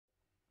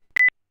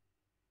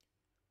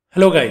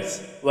Hello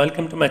guys,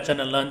 welcome to my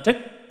channel Learn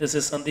Tech. This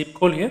is Sandeep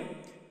Cole here.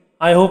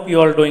 I hope you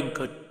all doing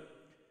good.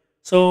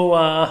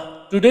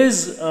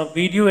 Today's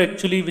video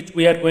actually which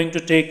we are going to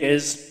take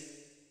is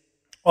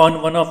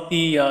on one of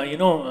the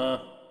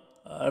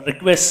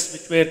requests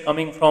which were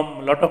coming from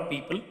a lot of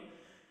people.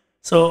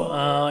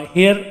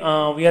 Here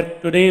we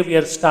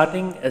are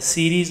starting a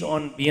series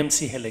on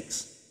BMC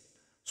Helix.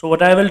 So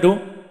what I will do,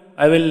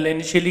 I will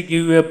initially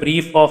give you a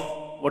brief of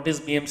what is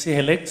BMC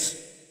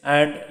Helix,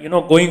 and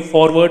going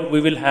forward we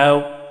will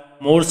have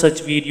more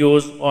such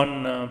videos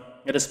on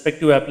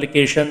respective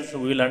applications.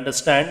 We will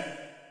understand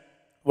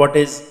what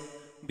is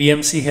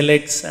BMC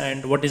Helix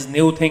and what is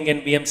new thing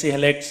in BMC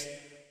Helix,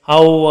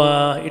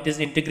 how it is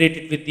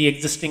integrated with the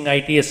existing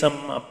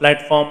ITSM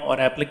platform or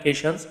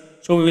applications.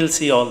 So we will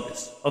see all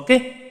this.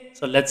 Okay,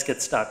 so let's get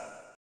started.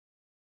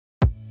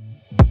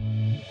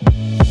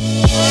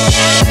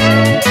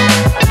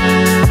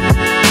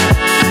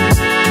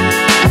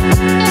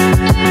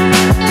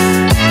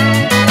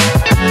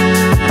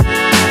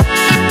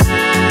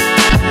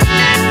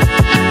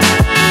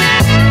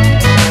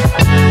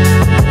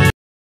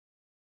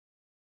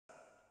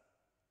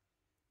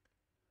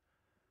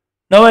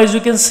 Now, as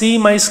you can see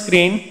my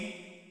screen,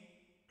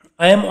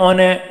 I am on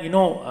a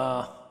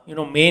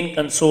main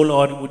console,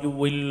 or would you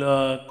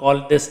will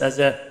call this as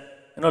a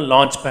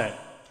launch pad.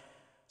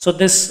 So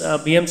this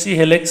BMC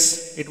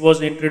Helix, it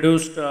was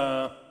introduced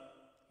by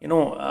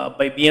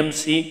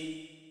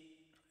BMC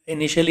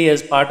initially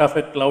as part of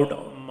a cloud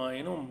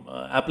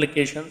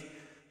application.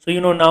 So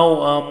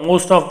now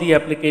most of the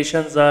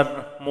applications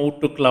are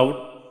moved to cloud,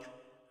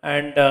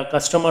 and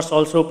customers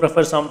also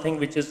prefer something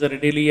which is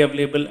readily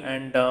available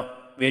and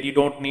where you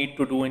don't need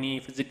to do any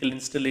physical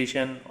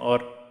installation,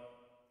 or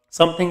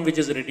something which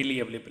is readily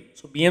available.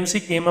 So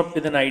BMC came up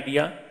with an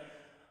idea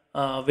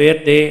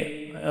where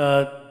they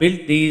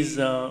built these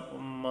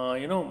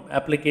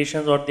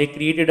applications, or they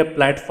created a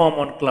platform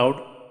on cloud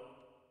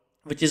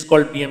which is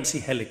called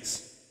BMC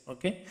Helix.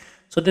 Okay,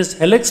 so this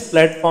Helix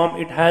platform,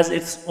 it has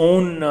its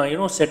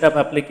own set of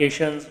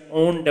applications,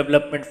 own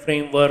development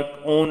framework,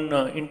 own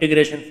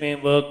integration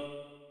framework.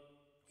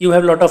 You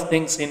have a lot of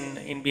things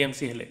in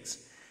BMC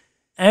Helix,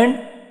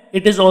 and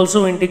it is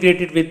also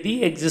integrated with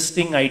the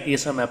existing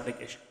ITSM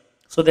application.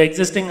 So the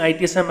existing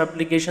ITSM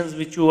applications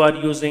which you are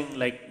using,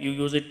 like you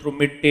use it through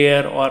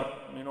mid-tier or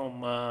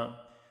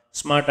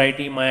Smart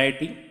IT, My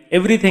IT,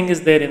 everything is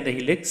there in the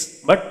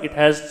Helix, but it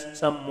has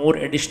some more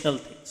additional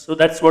things. So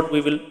that's what we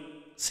will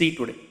see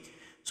today.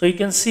 So you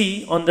can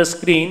see on the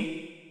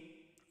screen,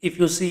 if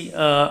you see,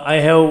 I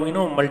have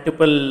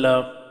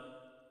multiple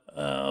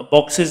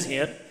boxes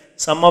here.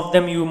 Some of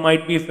them you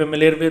might be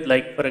familiar with,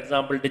 like for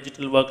example,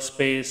 digital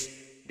workspace,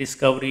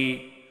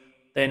 discovery,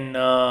 then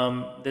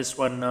this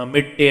one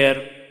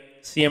mid-tier,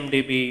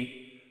 CMDB,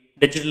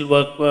 digital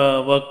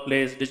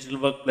workplace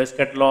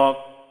catalog,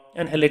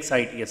 and Helix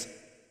ITSM.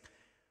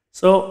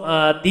 So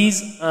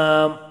these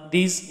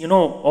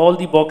all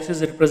the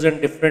boxes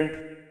represent different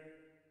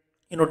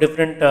you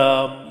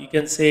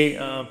can say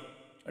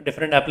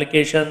different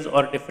applications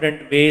or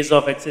different ways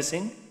of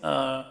accessing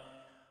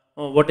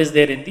what is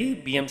there in the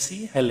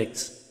BMC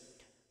Helix.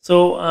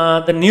 So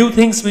the new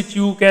things which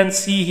you can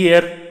see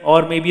here,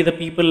 or maybe the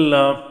people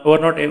who are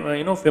not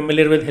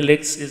familiar with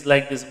Helix, is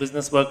like this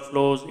business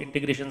workflows,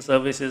 integration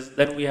services.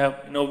 Then we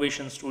have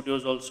innovation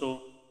studios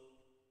also,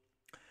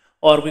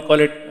 or we call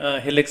it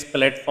Helix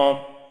platform.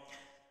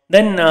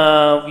 Then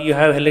we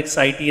have Helix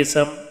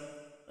ITSM.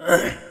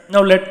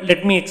 Now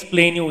let me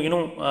explain you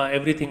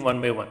everything one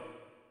by one.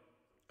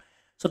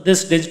 So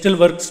this digital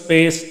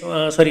workspace,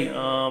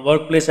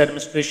 workplace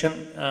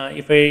administration,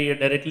 if I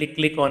directly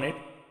click on it,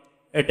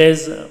 it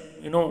is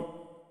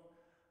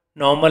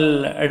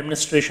normal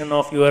administration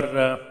of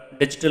your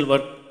digital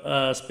work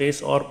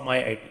space or My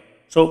IT.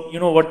 So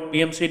what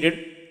BMC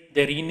did,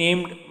 they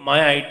renamed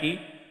My IT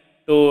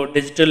to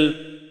digital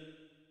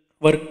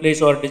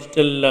workplace or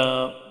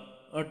digital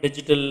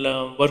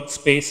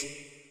workspace.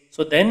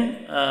 So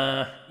then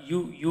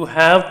you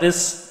have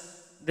this.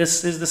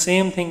 This is the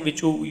same thing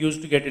which you used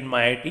to get in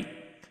My IT.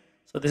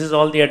 So this is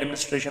all the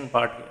administration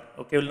part here.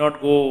 Okay, we'll not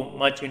go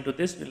much into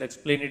this. We'll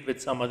explain it with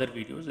some other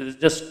videos. It is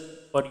just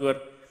for your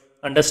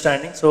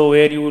understanding. So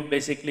where you would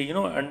basically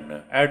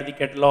add the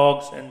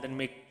catalogs and then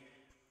make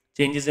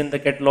changes in the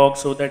catalog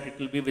so that it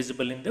will be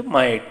visible in the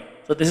My IT.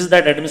 So this is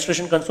that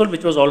administration console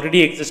which was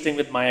already existing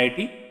with My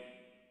IT.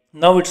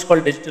 Now it's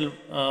called digital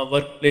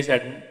workplace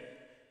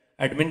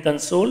admin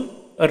console.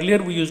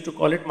 Earlier we used to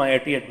call it My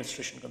IT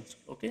administration console.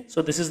 Okay,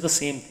 so this is the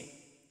same thing.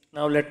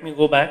 Now let me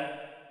go back.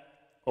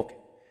 Okay.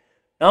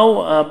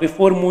 Now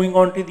before moving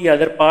on to the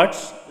other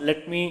parts,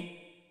 let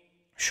me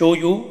show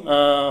you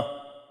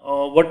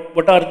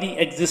what are the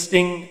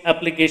existing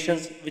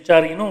applications which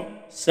are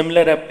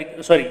similar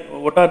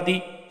what are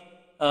the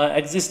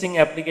existing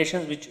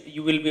applications which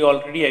you will be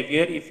already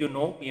aware if you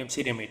know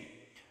BMC Remedy.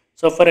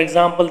 So for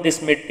example,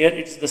 this mid-tier,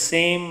 it's the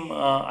same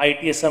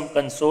ITSM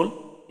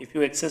console. If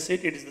you access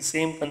it, it is the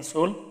same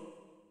console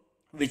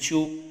which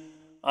you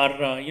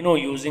are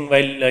using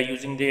while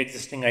using the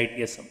existing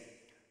ITSM.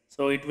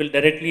 So it will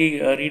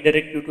directly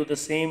redirect you to the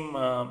same,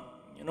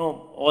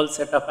 all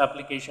set of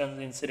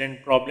applications,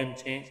 incident, problem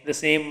change, the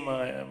same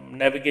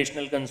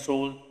navigational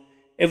console.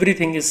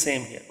 Everything is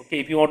same here. Okay,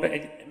 if you want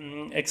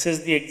to access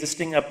the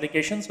existing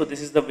application, so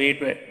this is the way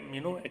to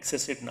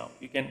access it now.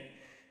 You can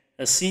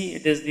see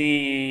it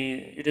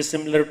is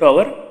similar to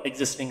our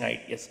existing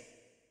ITS.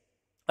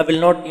 I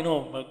will not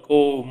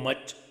go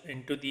much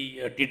into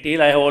the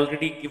detail. I have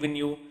already given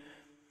you.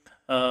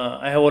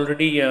 I have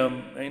already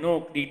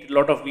created a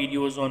lot of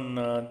videos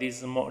on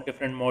these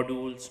different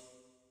modules,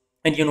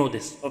 and you know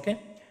this. Okay,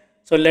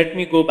 so let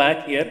me go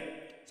back here.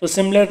 So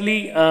similarly,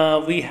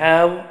 we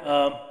have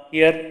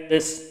here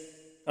this.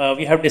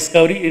 We have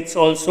discovery. It's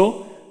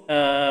also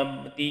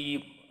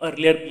the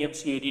earlier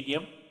BMC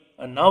ADDM.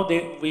 Now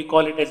we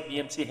call it as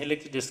BMC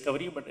Helix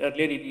Discovery, but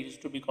earlier it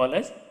used to be called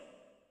as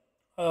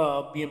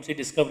BMC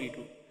Discovery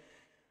too.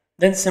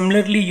 Then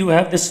similarly, you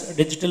have this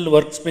digital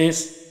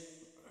workspace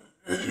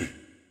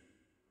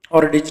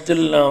or a digital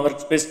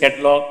workspace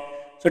catalog.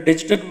 So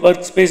digital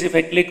workspace, if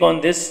I click on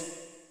this,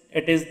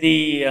 it is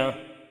the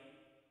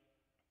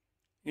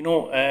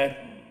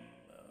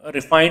a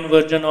refined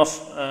version of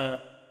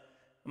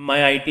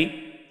my IT.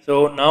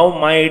 So now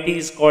my IT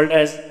is called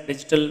as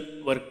digital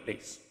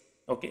workplace.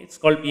 Okay, it's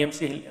called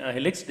BMC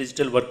Helix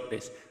Digital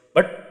Workplace.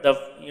 But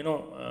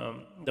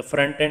the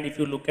front end, if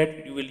you look at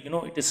it, you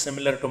will it is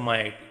similar to my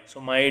IT.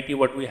 So my IT,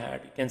 what we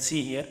had, you can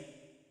see here,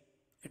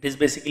 it is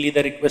basically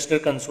the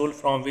requester console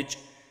from which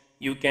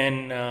you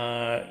can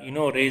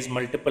raise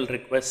multiple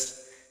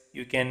requests.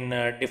 You can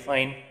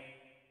define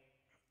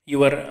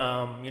your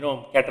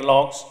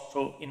catalogs.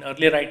 So in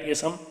earlier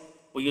ITSM,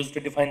 we used to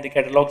define the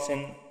catalogs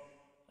in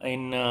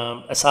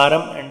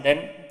SRM, and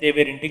then they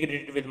were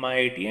integrated with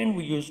MyIT, and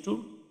we used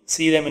to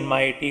see them in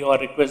MyIT or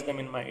request them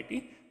in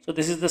MyIT. So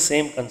this is the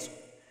same console,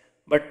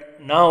 but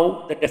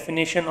now the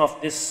definition of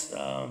this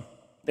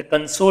the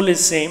console is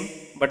same,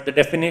 but the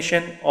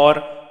definition or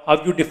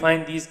how you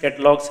define these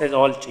catalogs has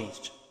all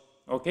changed.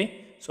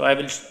 Okay, so I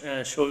will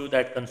show you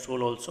that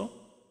console also.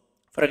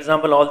 For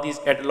example, all these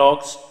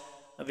catalogs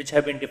which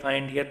have been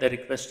defined here, the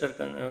requester,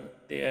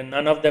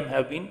 none of them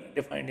have been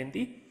defined in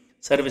the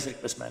service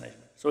request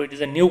management. So it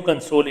is a new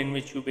console in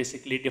which you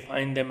basically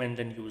define them and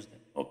then use them.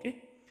 Okay,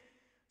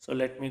 so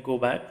let me go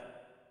back.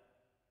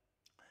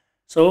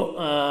 So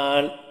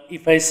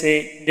if I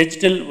say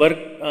digital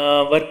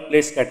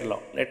workplace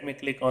catalog, let me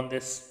click on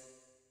this.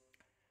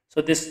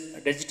 So this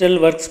digital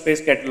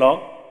workspace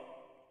catalog,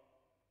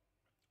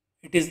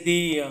 it is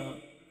the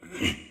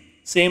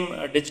same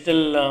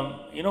digital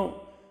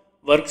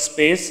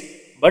workspace,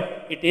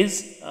 but it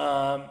is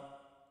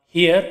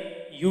here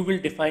you will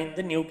define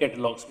the new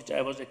catalogs which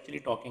I was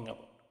actually talking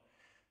about.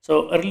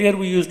 So earlier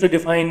we used to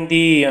define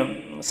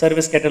the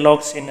service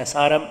catalogs in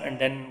SRM, and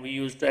then we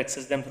used to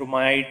access them through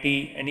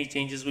MyIT. Any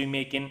changes we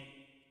make in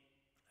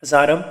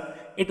SRM,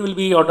 it will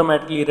be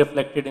automatically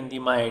reflected in the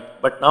MyIT.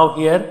 But now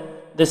here,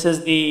 this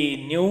is the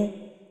new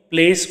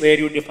place where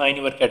you define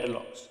your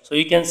catalogs. So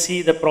you can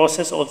see the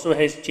process also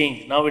has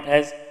changed. Now it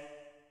has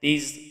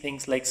these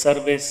things like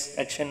service,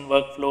 action,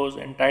 workflows,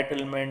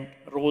 entitlement,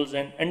 roles,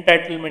 and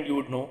entitlement you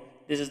would know.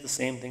 This is the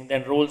same thing.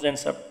 Then roles and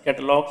sub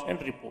catalogs and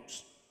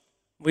reports.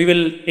 We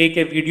will take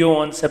a video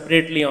on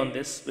separately on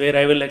this, where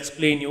I will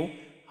explain you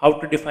how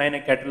to define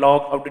a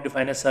catalog, how to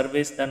define a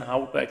service, then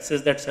how to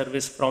access that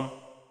service from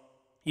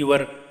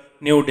your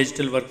new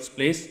digital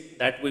workspace.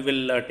 That we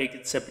will take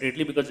it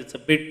separately because it's a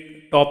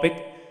big topic.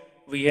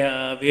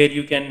 Where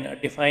you can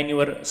define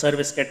your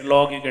service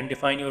catalog, you can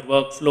define your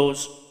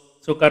workflows.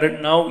 So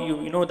now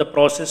you know the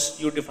process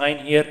you define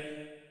here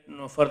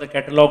for the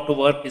catalog to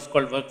work is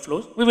called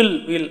workflows. We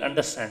will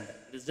understand that.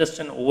 It is just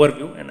an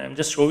overview, and I am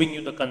just showing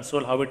you the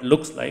console how it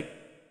looks like.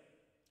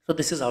 So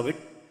this is how it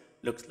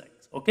looks like.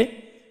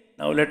 Okay.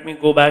 Now let me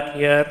go back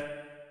here.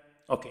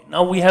 Okay.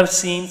 Now we have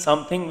seen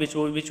something which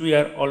we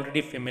are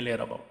already familiar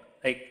about.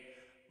 Like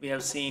we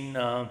have seen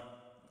our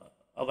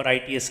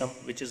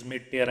ITSM, which is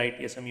mid-tier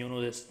ITSM. You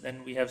know this.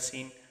 Then we have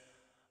seen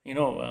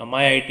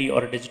my IT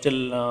or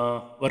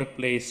digital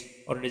workplace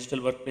or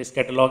digital workplace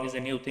catalog is a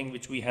new thing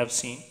which we have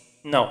seen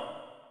now.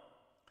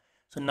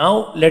 So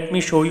now let me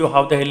show you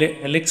how the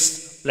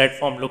Helix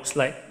platform looks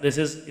like. This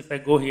is, if I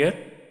go here,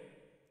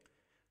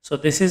 so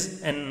this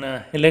is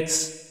an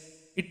Helix.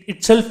 It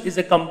itself is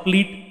a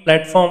complete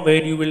platform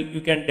where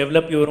you can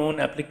develop your own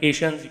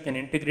applications. You can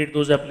integrate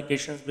those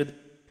applications with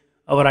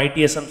our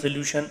ITSM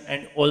solution,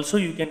 and also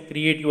you can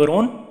create your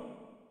own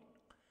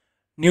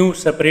new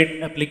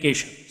separate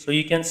application. So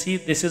you can see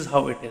this is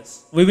how it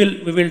is. We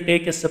will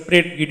take a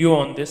separate video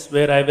on this,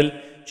 where I will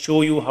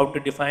show you how to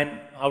define,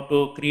 how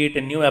to create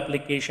a new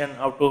application,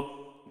 how to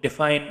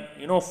define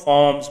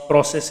forms,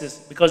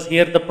 processes, because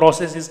here the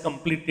process is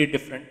completely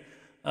different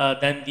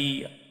than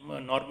the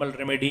normal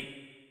remedy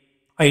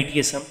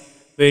ITSM,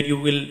 where you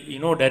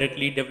will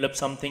directly develop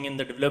something in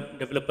the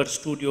developer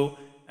studio,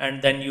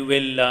 and then you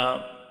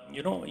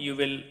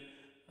will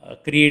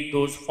create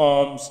those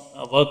forms,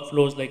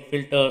 workflows like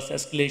filters,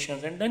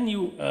 escalations, and then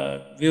you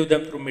view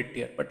them through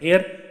mid-tier. But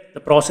here the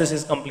process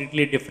is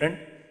completely different.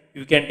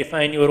 You can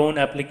define your own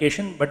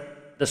application,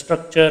 but the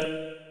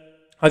structure,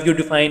 how you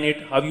define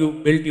it, how you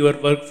build your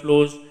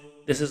workflows,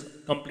 this is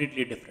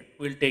completely different.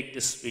 We'll take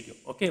this video,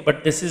 okay?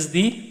 But this is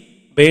the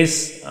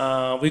base,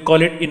 we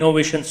call it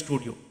Innovation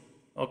Studio,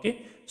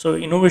 okay? So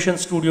Innovation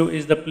Studio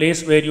is the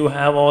place where you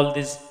have all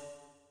these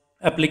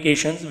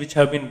applications which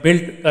have been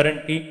built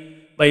currently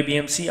by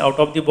BMC. Out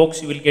of the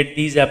box, you will get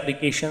these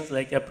applications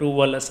like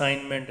approval,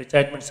 assignment,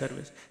 attachment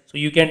service. So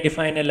you can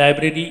define a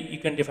library, you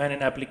can define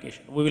an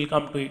application. We will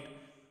come to it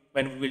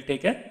when we will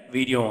take a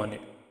video on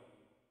it.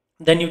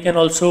 Then you can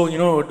also,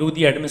 do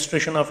the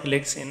administration of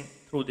Helix in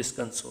through this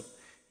console.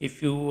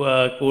 If you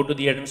go to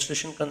the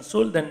administration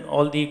console, then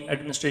all the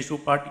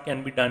administrative part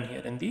can be done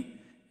here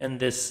in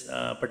this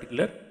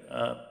particular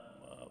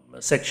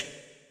section.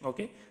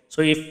 Okay.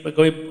 So if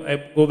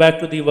I go back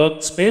to the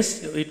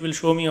workspace, it will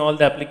show me all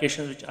the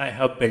applications which I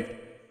have built.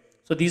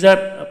 So these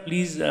are,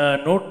 please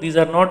note, these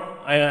are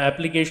not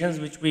applications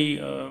which we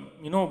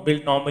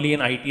build normally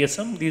in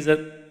ITSM. These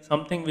are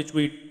something which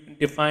we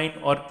define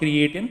or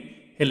create in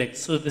Helix.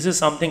 So this is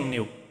something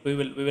new. We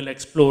will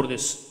explore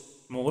this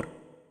more.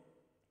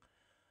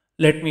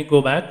 Let me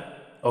go back.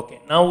 Okay,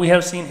 now we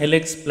have seen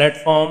Helix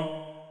platform,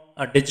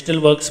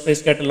 digital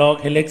workspace catalog,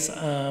 Helix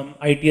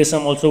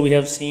ITSM also we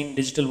have seen,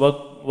 digital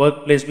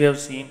workplace we have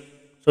seen.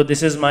 So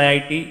this is my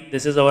IT,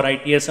 this is our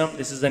ITSM,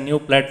 this is a new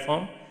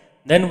platform.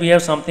 Then we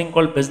have something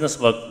called business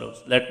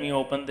workflows. Let me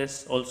open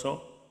this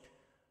also.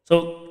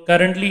 So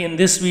currently in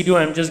this video,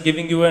 I'm just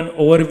giving you an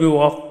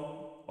overview of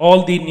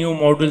all the new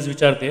modules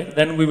which are there.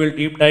 Then we will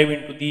deep dive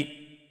into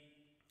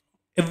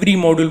every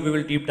module we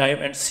will deep dive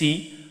and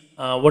see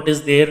what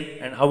is there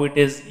and how it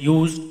is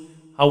used,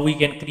 how we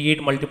can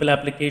create multiple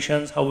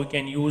applications, how we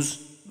can use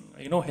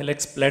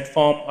Helix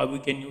platform, how we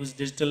can use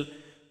digital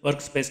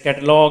workspace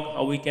catalog,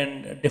 how we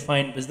can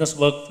define business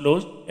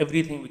workflows,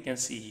 everything we can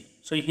see here.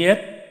 So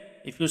here,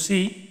 if you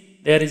see,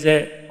 there is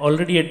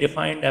already a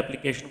defined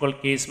application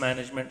called case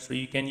management. So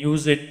you can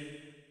use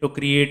it to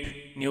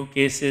create new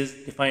cases,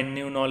 define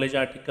new knowledge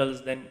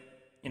articles. Then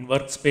in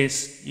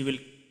workspace, you will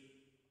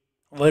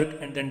work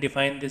and then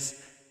define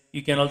this.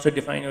 You can also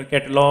define your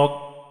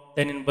catalog.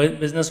 Then in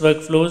business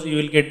workflows, you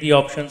will get the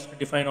options to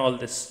define all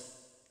this,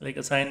 like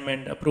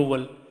assignment,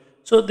 approval.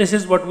 So this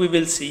is what we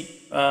will see.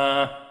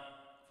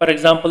 For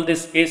example,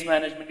 this case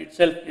management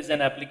itself is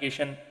an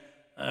application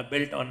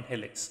built on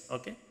Helix.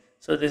 Okay,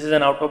 so this is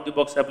an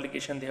out-of-the-box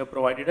application they have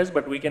provided us,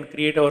 but we can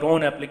create our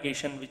own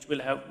application which will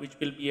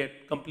be a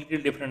completely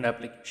different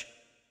application.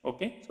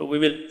 Okay, so we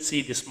will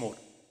see this more.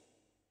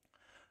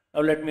 Now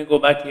let me go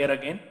back here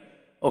again.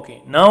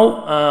 Okay,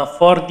 now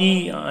for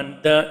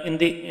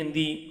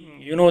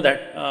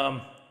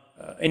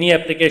any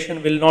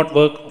application will not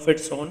work of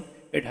its own.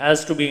 It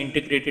has to be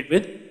integrated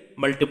with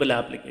multiple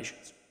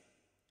applications.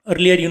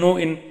 Earlier,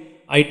 in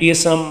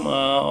ITSM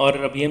or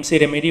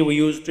BMC Remedy, we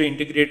used to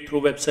integrate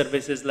through web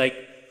services. Like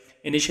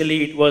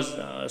initially, it was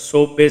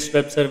SOAP-based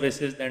web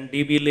services, then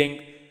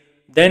DB-Link,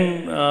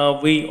 then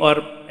or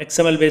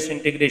XML-based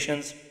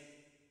integrations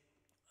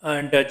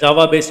and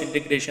Java-based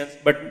integrations.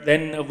 But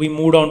then we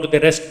moved on to the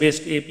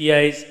REST-based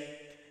APIs.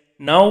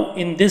 Now,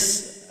 in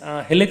this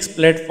Helix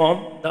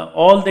platform,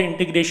 all the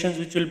integrations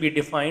which will be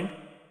defined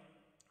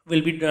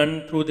will be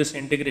done through this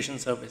integration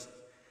service.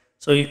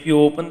 So if you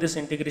open this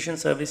integration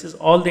services,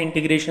 all the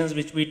integrations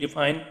which we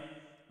define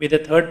with a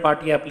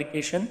third-party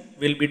application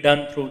will be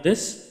done through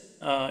this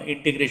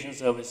integration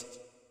services.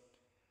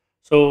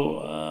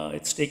 So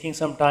it's taking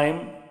some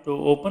time to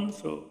open.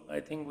 So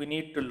I think we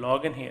need to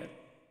log in here.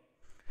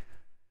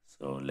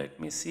 So let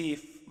me see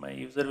if my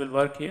user will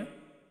work here.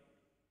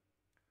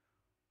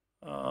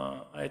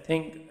 I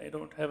think I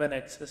don't have an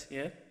access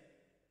here.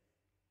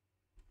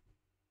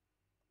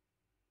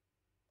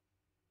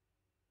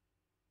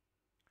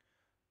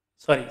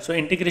 Sorry, so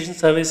integration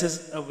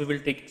services, we will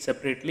take it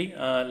separately.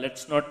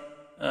 Let's not,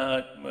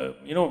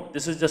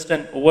 this is just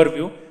an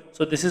overview.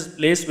 So this is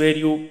place where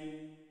you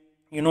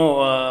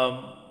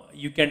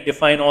can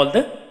define all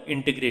the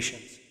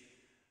integrations.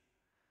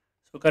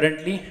 So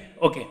currently,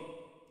 okay.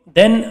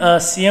 Then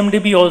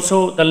CMDB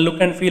also, the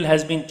look and feel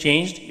has been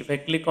changed. If I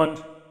click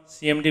on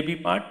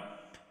CMDB part,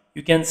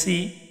 you can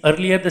see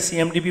earlier the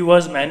CMDB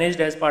was managed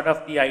as part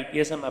of the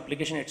ITSM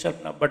application itself,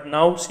 but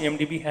now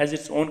CMDB has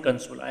its own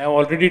console. I have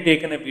already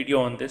taken a video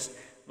on this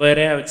where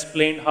I have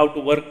explained how to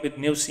work with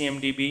new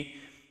CMDB,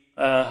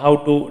 how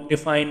to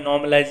define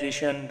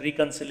normalization,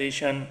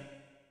 reconciliation,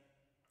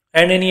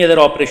 and any other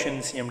operation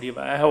in CMDB.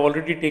 I have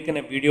already taken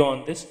a video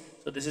on this,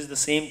 so this is the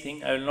same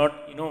thing. I will not,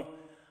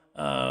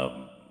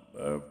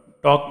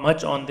 talk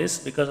much on this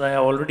because I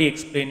have already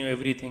explained you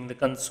everything, the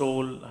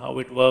console, how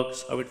it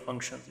works, how it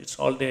functions. It's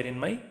all there in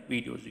my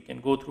videos. You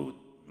can go through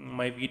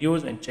my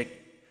videos and check.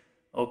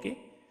 Okay.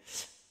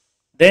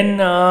 Then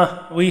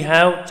we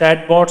have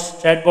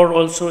chatbots. Chatbot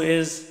also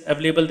is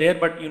available there,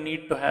 but you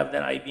need to have the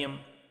IBM,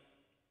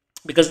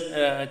 because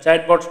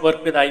chatbots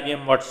work with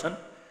IBM Watson.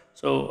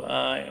 So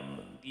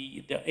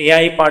the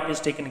AI part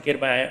is taken care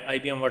by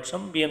IBM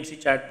Watson.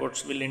 BMC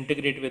chatbots will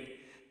integrate with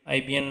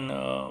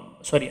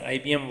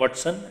IBM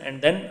Watson,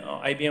 and then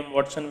IBM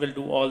Watson will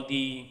do all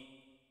the,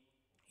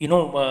 you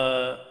know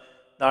uh,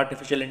 the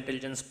artificial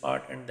intelligence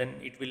part, and then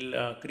it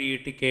will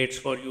create tickets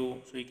for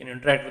you, so you can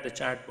interact with the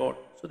chatbot.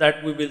 So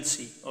that we will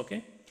see,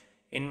 okay,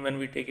 in when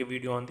we take a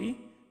video on the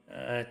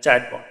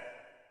chatbot.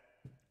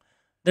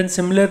 Then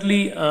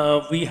similarly,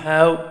 we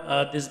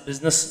have this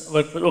business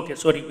workflow. Okay,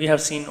 sorry, we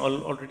have seen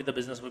already the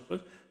business workflow.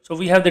 So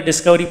we have the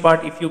discovery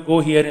part. If you go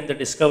here in the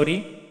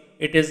discovery,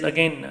 it is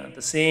again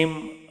the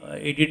same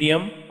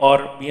ADDM or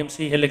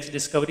BMC Helix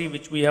discovery,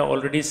 which we have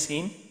already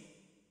seen,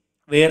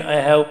 where I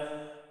have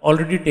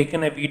already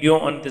taken a video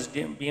on this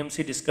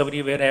BMC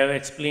discovery, where I have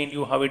explained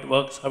you how it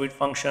works, how it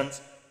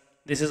functions.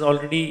 This is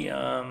already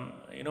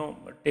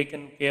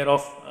taken care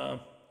of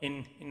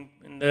in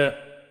the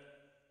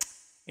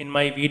in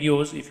my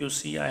videos. If you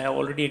see, I have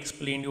already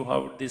explained you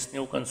how this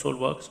new console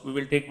works. We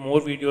will take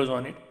more videos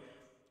on it.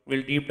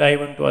 We'll deep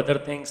dive into other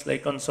things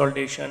like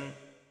consolidation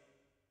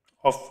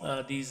of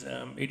these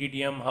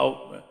ADDM,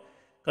 how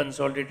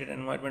consolidated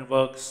environment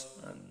works,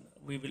 and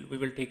we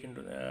will take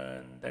into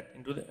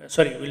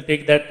we'll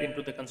take that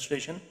into the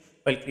consideration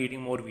while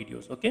creating more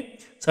videos. Okay,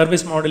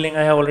 service modeling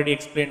I have already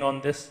explained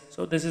on this.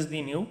 So this is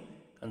the new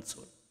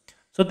console.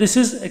 So this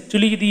is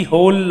actually the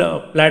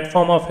whole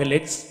platform of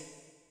Helix.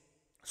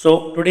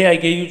 So today I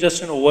gave you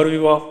just an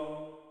overview of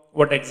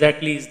what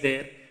exactly is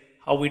there,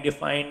 how we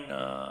define,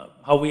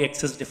 how we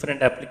access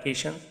different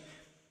applications.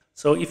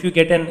 So if you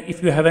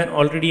have an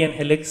already an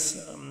Helix,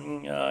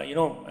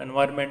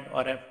 environment,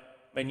 or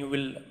when you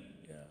will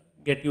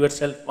get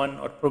yourself one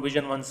or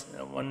provision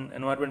one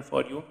environment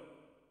for you,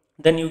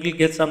 then you will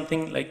get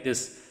something like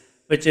this,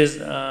 which is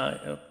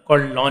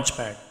called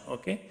Launchpad.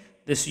 Okay,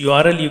 this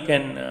URL you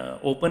can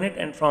open it,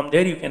 and from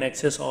there you can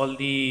access all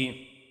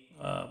the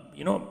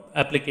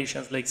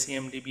applications like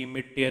CMDB,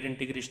 mid-tier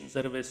integration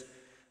service,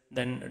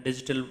 then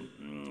digital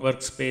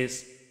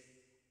workspace.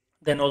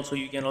 Then also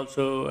you can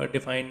also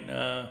define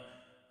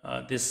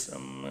this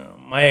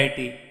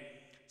MyIT.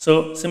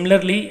 So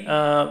similarly,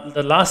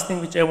 the last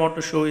thing which I want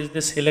to show is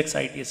this Helix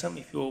ITSM.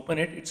 If you open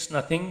it, it's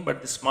nothing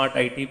but the Smart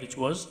IT,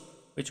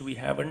 which we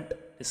haven't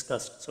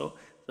discussed. So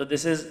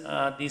this is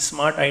the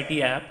Smart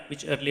IT app,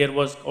 which earlier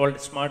was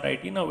called Smart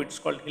IT. Now it's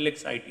called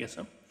Helix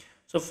ITSM.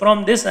 So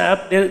from this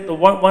app, the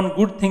one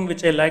good thing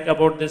which I like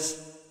about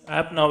this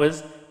app now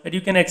is that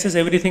you can access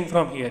everything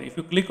from here. If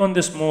you click on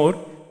this more,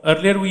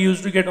 earlier we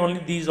used to get only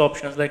these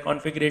options like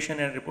configuration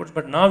and reports,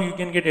 but now you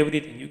can get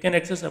everything. You can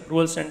access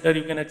approval center,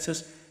 you can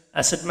access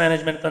asset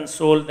management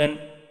console, then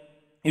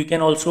you can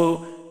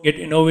also get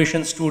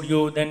innovation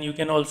studio, then you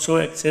can also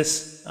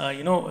access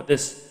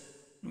this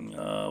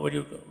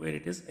where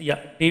it is, yeah,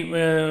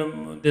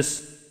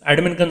 this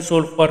admin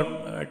console for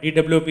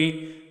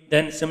DWP.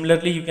 Then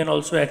similarly, you can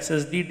also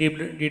access the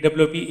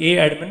DWP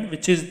admin,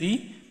 which is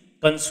the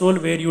console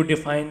where you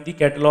define the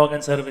catalog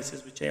and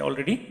services, which I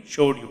already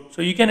showed you.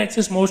 So you can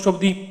access most of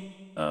the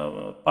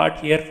part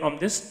here from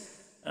this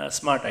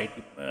Smart IT,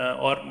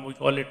 or we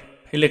call it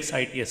Helix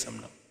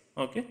ITSM now.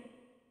 Okay,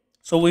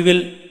 so we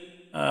will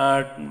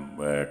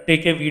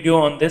take a video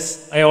on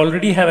this. I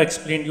already have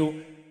explained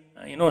you,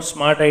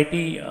 Smart IT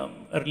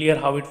earlier,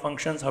 how it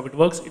functions, how it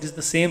works. It is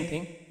the same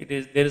thing.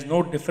 There is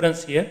no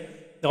difference here.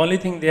 The only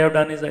thing they have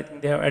done is, I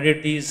think they have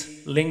added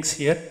these links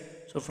here.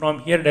 So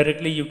from here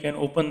directly you can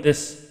open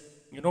this,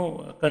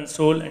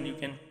 console, and you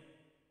can,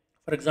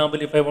 for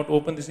example, if I want to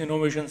open this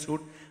innovation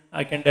suite,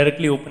 I can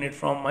directly open it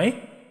from my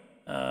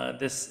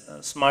this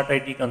Smart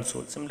IT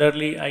console.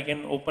 Similarly, I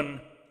can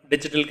open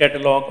digital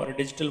catalog or a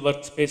digital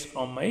workspace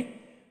from my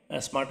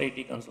Smart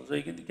IT console. So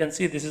you can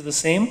see this is the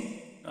same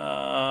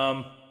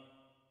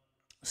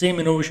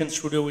innovation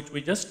studio which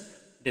we just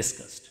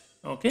discussed.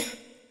 Okay.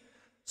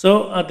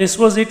 So this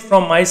was it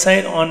from my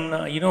side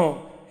on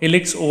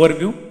Helix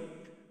overview.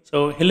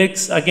 So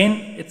Helix,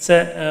 again, it's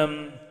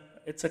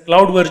a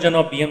cloud version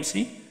of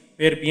BMC,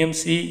 where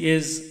BMC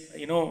is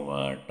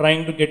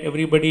trying to get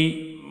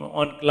everybody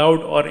on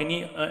cloud, or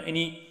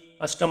any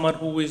customer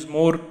who is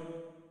more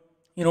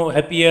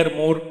happier,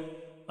 more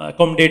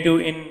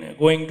accommodative in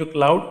going to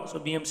cloud. So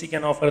BMC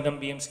can offer them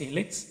BMC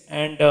Helix,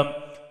 and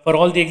for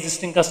all the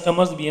existing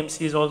customers,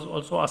 BMC is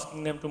also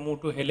asking them to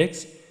move to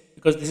Helix,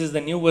 because this is the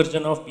new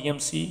version of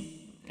BMC.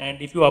 And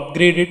if you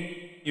upgrade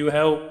it, you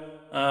have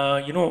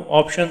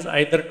options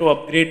either to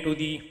upgrade to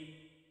the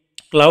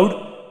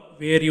cloud,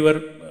 where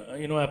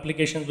your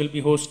applications will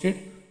be hosted,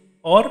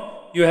 or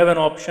you have an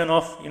option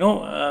of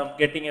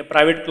getting a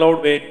private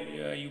cloud,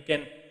 where you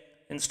can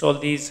install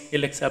these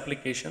Helix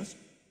applications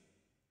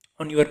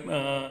on your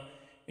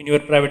in your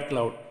private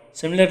cloud.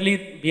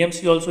 Similarly,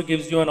 BMC also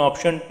gives you an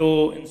option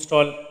to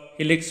install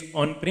Helix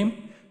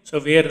on-prem. So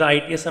where the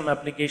ITSM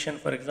application,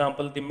 for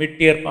example, the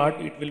mid-tier part,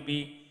 it will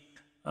be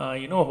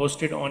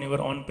hosted on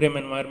your on-prem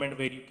environment,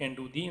 where you can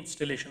do the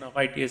installation of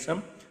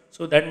ITSM.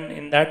 So that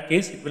in that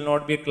case, it will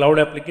not be a cloud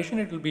application;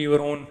 it will be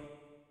your own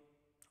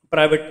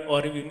private,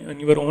 or in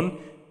your own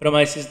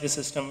premises. The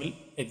system will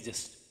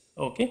exist.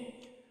 Okay.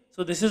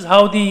 So this is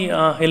how the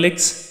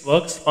Helix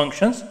works,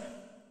 functions.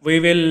 we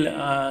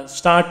will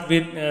start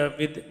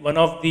with one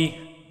of the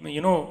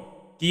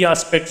key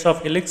aspects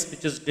of Helix,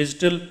 which is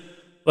digital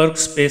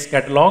workspace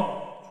catalog.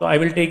 So I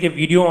will take a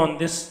video on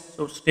this.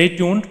 So stay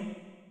tuned.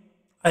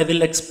 I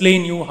will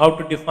explain you how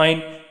to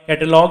define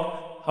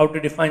catalog, how to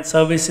define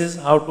services,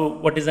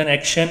 what is an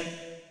action,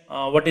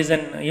 what is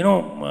an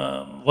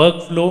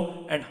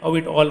workflow, and how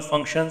it all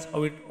functions,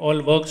 how it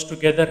all works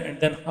together, and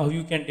then how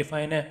you can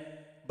define a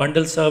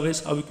bundle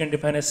service, how you can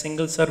define a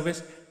single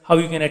service, how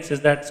you can access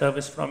that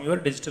service from your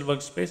digital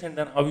workspace, and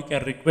then how you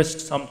can request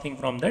something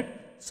from that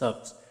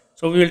service.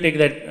 So we will take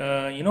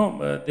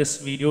that this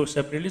video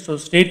separately. So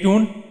stay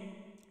tuned.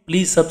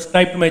 Please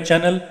subscribe to my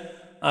channel,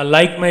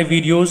 like my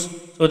videos,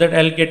 so that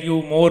I'll get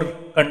you more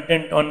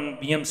content on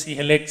BMC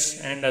Helix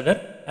and other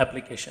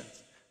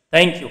applications.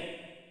 Thank you.